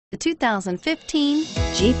The 2015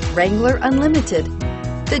 Jeep Wrangler Unlimited.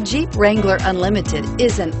 The Jeep Wrangler Unlimited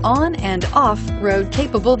is an on- and off-road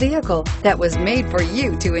capable vehicle that was made for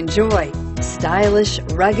you to enjoy. Stylish,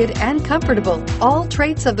 rugged, and comfortable, all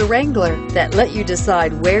traits of the Wrangler that let you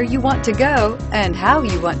decide where you want to go and how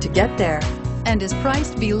you want to get there, and is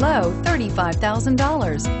priced below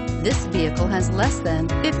 $35,000. This vehicle has less than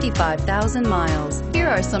 55,000 miles. Here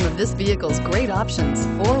are some of this vehicle's great options: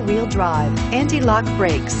 four-wheel drive, anti-lock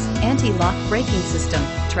brakes, anti-lock braking system,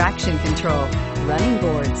 traction control, running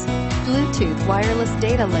boards, Bluetooth wireless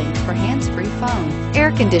data link for hands-free phone,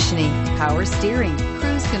 air conditioning, power steering,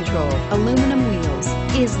 cruise control, aluminum wheels.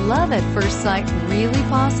 Is love at first sight really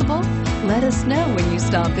possible? Let us know when you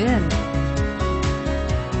stop in.